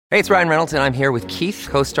Hey, it's Ryan Reynolds, and I'm here with Keith,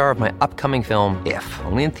 co-star of my upcoming film, If,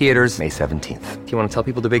 only in theaters May 17th. Do you want to tell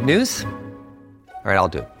people the big news? All right, I'll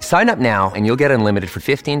do it. Sign up now and you'll get unlimited for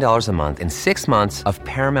 $15 a month and 6 months of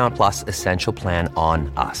Paramount Plus Essential Plan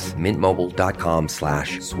on us.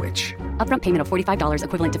 MintMobile.com/switch. Upfront payment of $45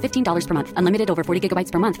 equivalent to $15 per month. Unlimited over 40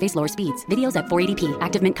 gigabytes per month. Face lower speeds. Videos at 480p.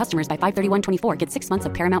 Active Mint customers by 531.24 get 6 months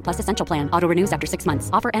of Paramount Plus Essential Plan. Auto renews after 6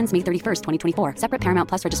 months. Offer ends May 31st, 2024. Separate Paramount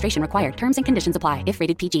Plus registration required. Terms and conditions apply if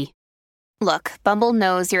rated PG. Look, Bumble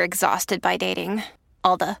knows you're exhausted by dating.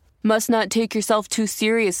 All the, must not take yourself too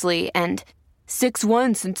seriously, and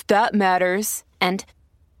 6'1" since that matters. And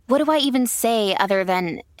what do I even say other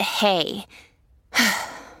than, hey?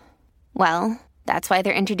 Well, that's why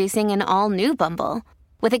they're introducing an all-new Bumble,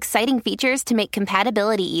 with exciting features to make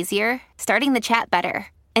compatibility easier, starting the chat better,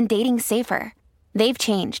 and dating safer. They've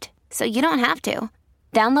changed, so you don't have to.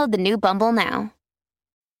 Download the new Bumble now.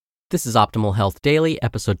 This is Optimal Health Daily,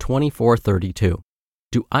 episode 2432.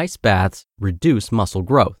 Do ice baths reduce muscle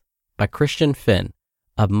growth? By Christian Finn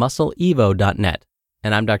of MuscleEvo.net.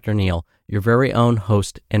 And I'm Dr. Neil, your very own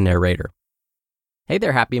host and narrator. Hey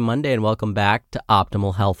there, happy Monday and welcome back to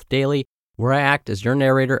Optimal Health Daily, where I act as your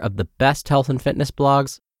narrator of the best health and fitness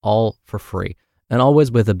blogs, all for free, and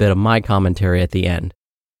always with a bit of my commentary at the end.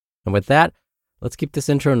 And with that, let's keep this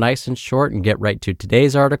intro nice and short and get right to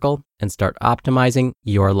today's article and start optimizing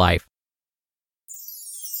your life.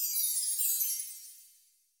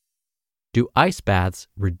 Do ice baths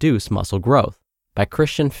reduce muscle growth? By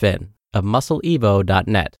Christian Finn of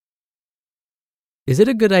MuscleEvo.net. Is it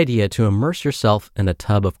a good idea to immerse yourself in a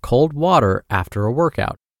tub of cold water after a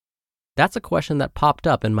workout? That's a question that popped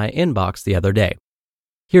up in my inbox the other day.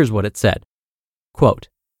 Here's what it said. Quote,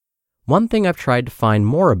 "One thing I've tried to find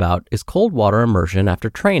more about is cold water immersion after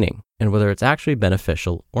training and whether it's actually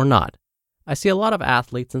beneficial or not. I see a lot of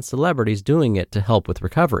athletes and celebrities doing it to help with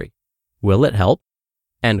recovery. Will it help?"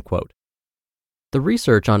 End quote. The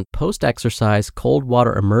research on post-exercise cold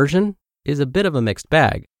water immersion is a bit of a mixed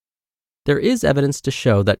bag. There is evidence to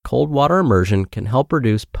show that cold water immersion can help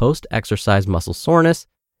reduce post-exercise muscle soreness,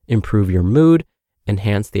 improve your mood,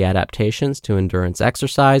 enhance the adaptations to endurance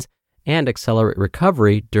exercise, and accelerate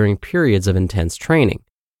recovery during periods of intense training.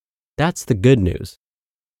 That's the good news.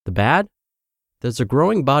 The bad? There's a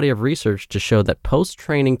growing body of research to show that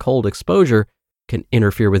post-training cold exposure can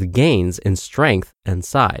interfere with gains in strength and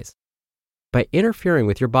size. By interfering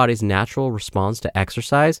with your body's natural response to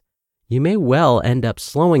exercise, you may well end up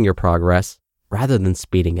slowing your progress rather than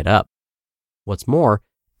speeding it up. What's more,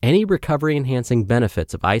 any recovery-enhancing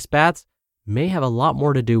benefits of ice baths may have a lot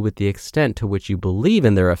more to do with the extent to which you believe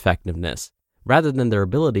in their effectiveness, rather than their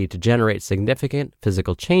ability to generate significant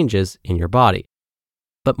physical changes in your body.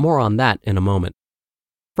 But more on that in a moment.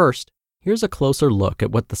 First, here's a closer look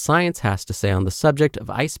at what the science has to say on the subject of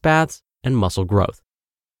ice baths and muscle growth.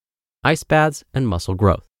 Ice baths and muscle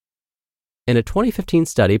growth. In a 2015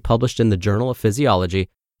 study published in the Journal of Physiology,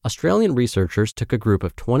 Australian researchers took a group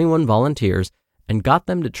of 21 volunteers and got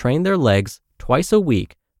them to train their legs twice a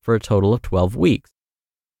week for a total of 12 weeks.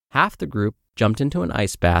 Half the group jumped into an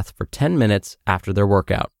ice bath for 10 minutes after their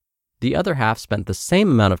workout. The other half spent the same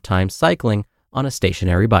amount of time cycling on a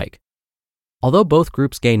stationary bike. Although both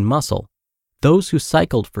groups gained muscle, those who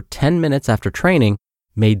cycled for 10 minutes after training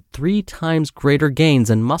made 3 times greater gains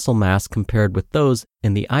in muscle mass compared with those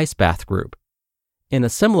in the ice bath group. In a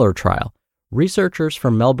similar trial, researchers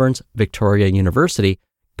from Melbourne's Victoria University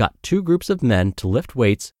got 2 groups of men to lift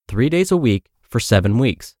weights 3 days a week for 7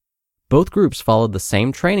 weeks. Both groups followed the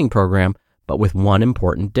same training program, but with one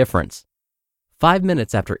important difference. 5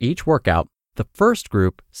 minutes after each workout, the first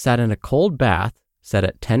group sat in a cold bath set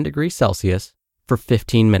at 10 degrees Celsius for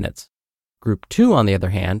 15 minutes. Group 2, on the other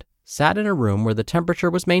hand, sat in a room where the temperature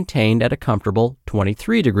was maintained at a comfortable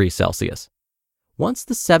 23 degrees Celsius. Once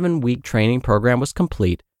the 7-week training program was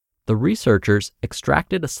complete, the researchers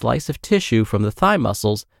extracted a slice of tissue from the thigh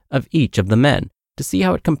muscles of each of the men to see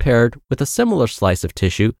how it compared with a similar slice of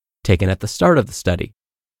tissue taken at the start of the study.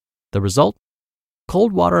 The result?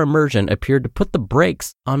 Cold water immersion appeared to put the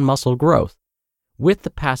brakes on muscle growth. With the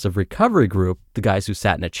passive recovery group, the guys who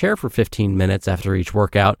sat in a chair for 15 minutes after each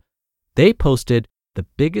workout, they posted the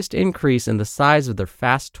biggest increase in the size of their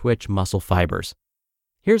fast-twitch muscle fibers.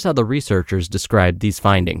 Here's how the researchers described these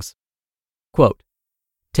findings. Quote,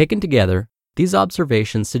 "Taken together, these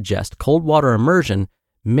observations suggest cold water immersion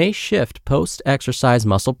may shift post-exercise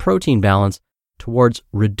muscle protein balance towards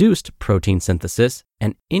reduced protein synthesis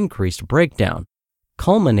and increased breakdown,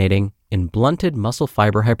 culminating in blunted muscle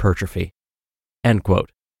fiber hypertrophy." End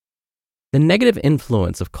quote. The negative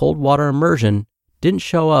influence of cold water immersion didn't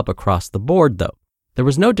show up across the board, though. There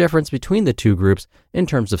was no difference between the two groups in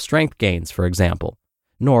terms of strength gains, for example,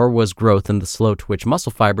 nor was growth in the slow-twitch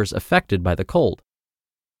muscle fibers affected by the cold.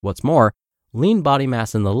 What's more, lean body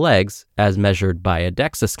mass in the legs, as measured by a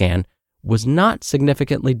DEXA scan, was not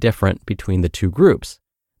significantly different between the two groups.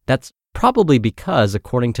 That's probably because,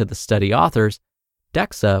 according to the study authors,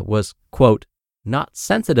 DEXA was, quote, not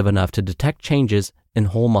sensitive enough to detect changes in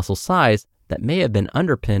whole muscle size that may have been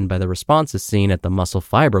underpinned by the responses seen at the muscle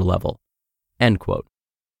fiber level, end quote.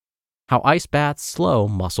 How ice baths slow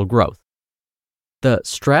muscle growth. The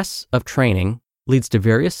stress of training leads to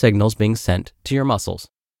various signals being sent to your muscles,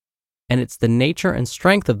 and it's the nature and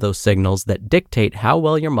strength of those signals that dictate how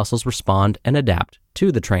well your muscles respond and adapt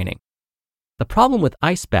to the training. The problem with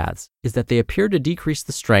ice baths is that they appear to decrease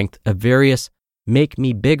the strength of various make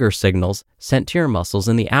me bigger signals sent to your muscles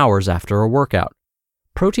in the hours after a workout.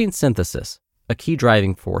 Protein synthesis, a key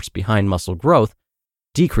driving force behind muscle growth,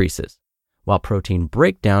 decreases, while protein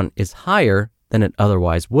breakdown is higher than it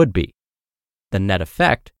otherwise would be. The net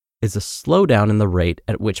effect is a slowdown in the rate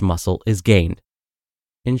at which muscle is gained.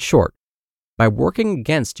 In short, by working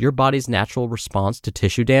against your body's natural response to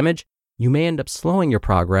tissue damage, you may end up slowing your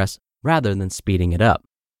progress rather than speeding it up.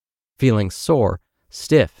 Feeling sore,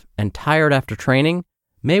 stiff, and tired after training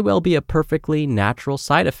may well be a perfectly natural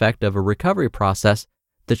side effect of a recovery process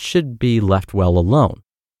that should be left well alone.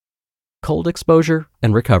 Cold exposure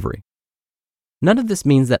and recovery. None of this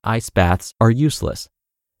means that ice baths are useless.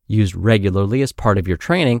 Used regularly as part of your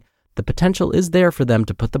training, the potential is there for them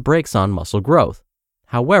to put the brakes on muscle growth.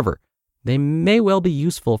 However, they may well be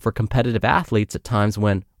useful for competitive athletes at times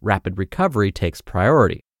when rapid recovery takes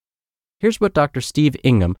priority. Here's what Dr. Steve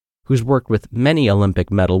Ingham, who's worked with many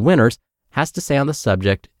Olympic medal winners, has to say on the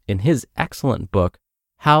subject in his excellent book,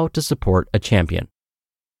 How to Support a Champion.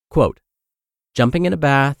 Quote, jumping in a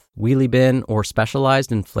bath, wheelie bin, or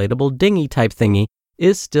specialized inflatable dinghy type thingy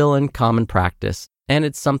is still in common practice, and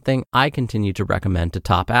it's something I continue to recommend to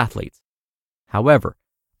top athletes. However,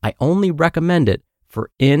 I only recommend it for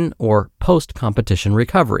in or post-competition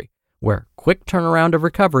recovery, where quick turnaround of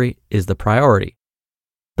recovery is the priority.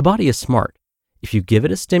 The body is smart. If you give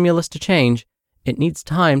it a stimulus to change, it needs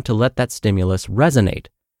time to let that stimulus resonate.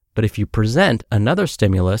 But if you present another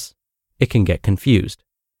stimulus, it can get confused.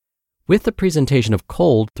 With the presentation of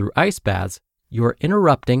cold through ice baths, you are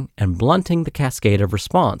interrupting and blunting the cascade of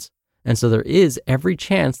response, and so there is every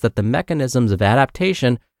chance that the mechanisms of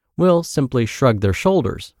adaptation will simply shrug their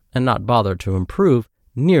shoulders and not bother to improve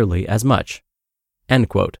nearly as much. End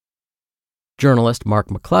quote. Journalist Mark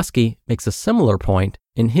McCluskey makes a similar point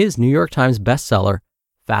in his New York Times bestseller,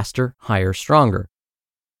 Faster, Higher, Stronger.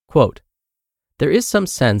 Quote, there is some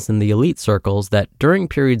sense in the elite circles that during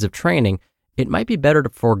periods of training, it might be better to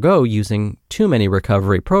forego using too many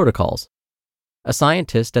recovery protocols. A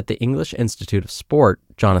scientist at the English Institute of Sport,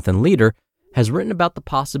 Jonathan Leader, has written about the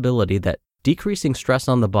possibility that decreasing stress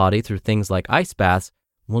on the body through things like ice baths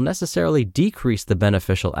will necessarily decrease the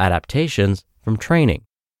beneficial adaptations from training.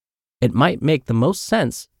 It might make the most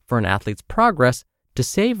sense for an athlete's progress to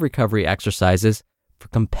save recovery exercises for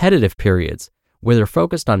competitive periods where they're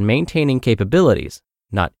focused on maintaining capabilities,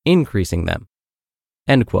 not increasing them.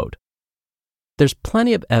 End quote. There's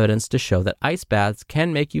plenty of evidence to show that ice baths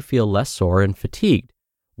can make you feel less sore and fatigued.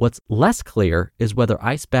 What's less clear is whether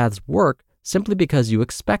ice baths work simply because you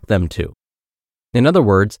expect them to. In other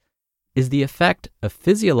words, is the effect a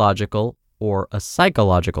physiological or a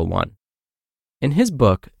psychological one? In his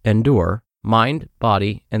book, Endure, Mind,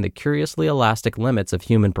 Body, and the Curiously Elastic Limits of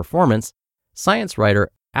Human Performance, science writer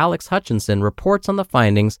Alex Hutchinson reports on the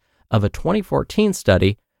findings of a 2014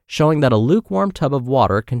 study showing that a lukewarm tub of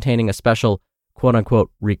water containing a special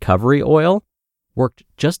quote-unquote recovery oil worked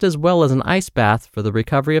just as well as an ice bath for the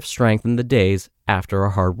recovery of strength in the days after a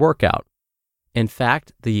hard workout. In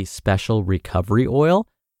fact, the special recovery oil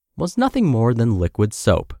was nothing more than liquid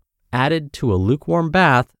soap, added to a lukewarm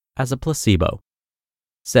bath as a placebo.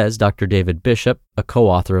 Says Dr. David Bishop, a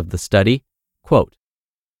co-author of the study, quote,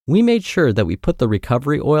 we made sure that we put the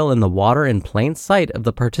recovery oil in the water in plain sight of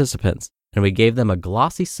the participants, and we gave them a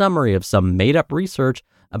glossy summary of some made-up research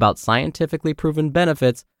about scientifically proven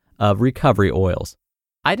benefits of recovery oils.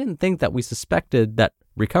 I didn't think that we suspected that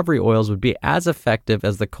recovery oils would be as effective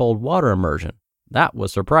as the cold water immersion. That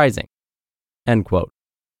was surprising. End quote.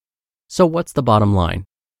 So what's the bottom line?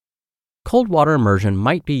 Cold water immersion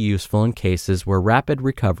might be useful in cases where rapid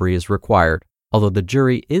recovery is required, although the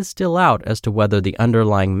jury is still out as to whether the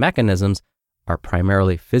underlying mechanisms are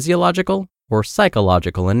primarily physiological or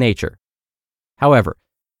psychological in nature. However,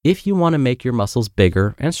 if you want to make your muscles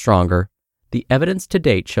bigger and stronger, the evidence to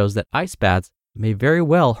date shows that ice baths may very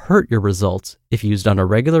well hurt your results if used on a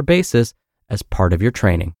regular basis as part of your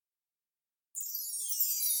training.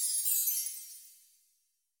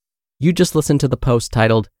 You just listened to the post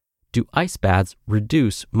titled, "Do Ice Baths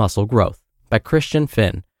Reduce Muscle Growth?" by Christian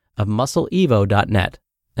Finn of muscleevo.net,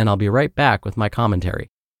 and I'll be right back with my commentary.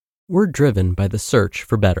 We're driven by the search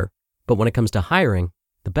for better, but when it comes to hiring,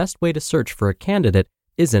 the best way to search for a candidate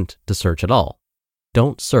isn't to search at all.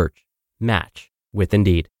 Don't search, match with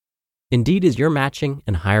Indeed. Indeed is your matching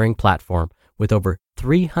and hiring platform with over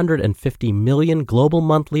 350 million global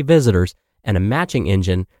monthly visitors and a matching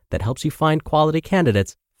engine that helps you find quality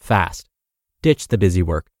candidates fast. Ditch the busy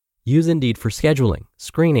work. Use Indeed for scheduling,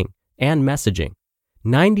 screening, and messaging.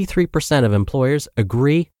 93% of employers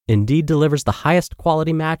agree Indeed delivers the highest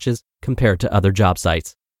quality matches compared to other job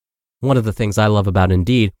sites. One of the things I love about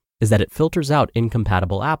Indeed is that it filters out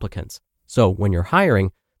incompatible applicants. So when you're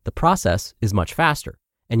hiring, the process is much faster,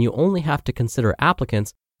 and you only have to consider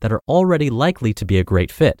applicants that are already likely to be a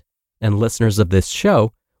great fit. And listeners of this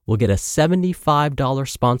show will get a $75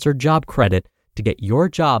 sponsored job credit to get your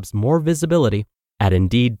jobs more visibility at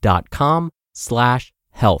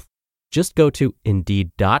Indeed.com/health. Just go to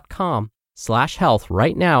Indeed.com/health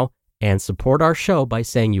right now and support our show by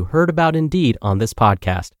saying you heard about Indeed on this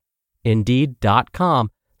podcast.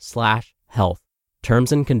 Indeed.com/health.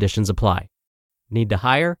 Terms and conditions apply. Need to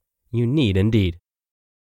hire? You need Indeed.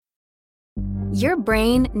 Your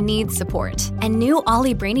brain needs support, and new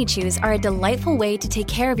Ollie Brainy Chews are a delightful way to take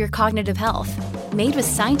care of your cognitive health. Made with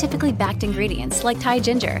scientifically backed ingredients like Thai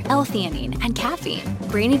ginger, L-theanine, and caffeine,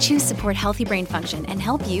 Brainy Chews support healthy brain function and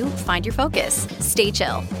help you find your focus, stay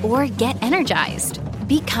chill, or get energized.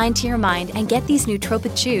 Be kind to your mind and get these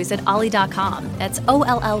nootropic chews at ollie.com. That's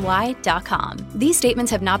OLLY.com. These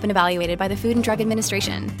statements have not been evaluated by the Food and Drug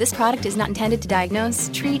Administration. This product is not intended to diagnose,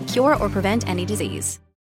 treat, cure, or prevent any disease.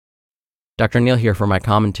 Dr. Neal here for my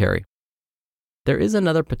commentary. There is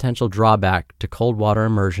another potential drawback to cold water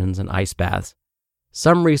immersions and ice baths.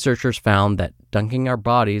 Some researchers found that dunking our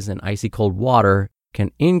bodies in icy cold water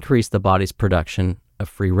can increase the body's production of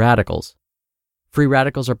free radicals. Free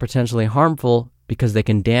radicals are potentially harmful because they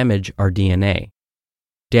can damage our DNA.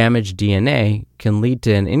 Damaged DNA can lead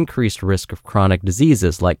to an increased risk of chronic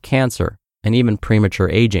diseases like cancer and even premature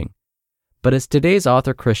aging. But as today's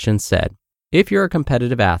author Christian said, if you're a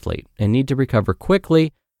competitive athlete and need to recover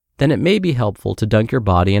quickly, then it may be helpful to dunk your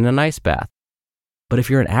body in an ice bath. But if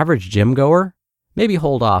you're an average gym goer, maybe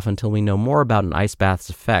hold off until we know more about an ice bath's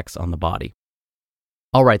effects on the body.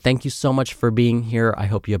 All right, thank you so much for being here. I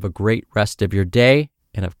hope you have a great rest of your day.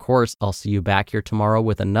 And of course, I'll see you back here tomorrow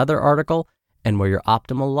with another article and where your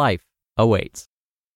optimal life awaits.